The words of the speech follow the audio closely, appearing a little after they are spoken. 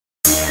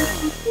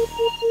Let me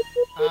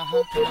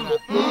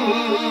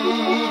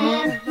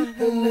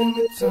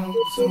talk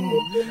to him.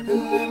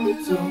 Let me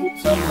talk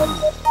to him.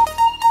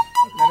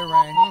 Let it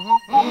rain.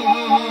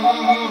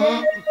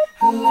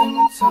 Let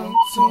me talk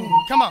to him.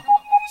 Come on.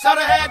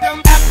 Shoulda had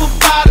them apple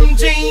bottom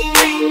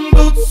jean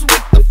boots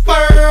with the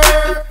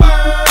fur.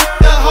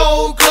 The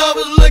whole club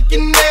was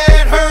looking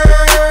at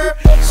her.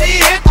 She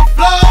hit the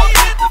floor.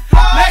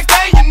 Next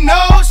thing you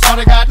know,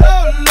 shoulda got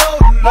low.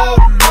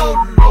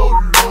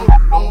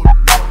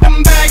 Them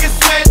baggy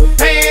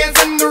sweatpants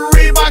and the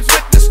Reeboks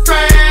with the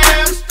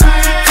straps.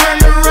 She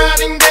turned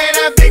around and gave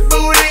that big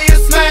booty a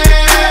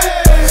slap.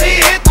 She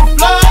hit the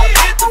floor.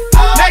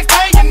 Next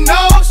thing you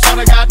know,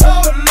 shoulda got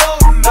low.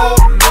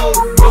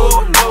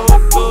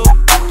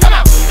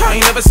 I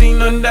ain't never seen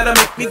nothing that'll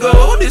make me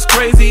go this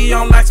crazy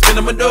all night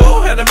spinning my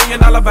dough. Had $1 million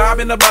vibe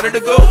in the body to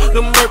go.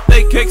 Them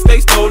birthday cakes, they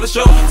stole the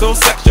show. So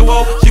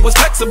sexual, she was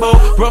flexible,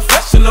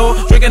 professional,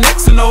 drinking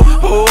Xano.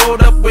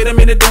 Hold up, wait a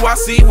minute, do I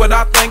see what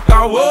I think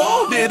I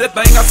will? Did a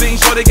thing I seen,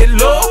 sure to get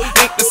low.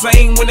 Ain't the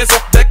same when it's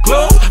up that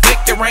close. Make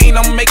it rain,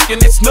 I'm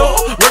making it snow.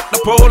 Work the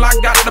pole, I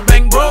got the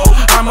bang bro.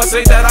 I must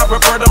say that I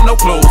prefer them no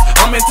clothes.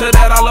 I'm into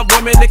that, I love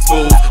women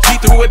exposed. She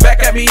threw it back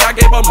at me, I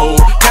gave her more.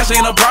 Cash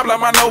ain't a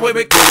problem, I know where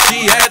it goes.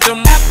 She had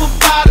them apple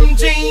bottom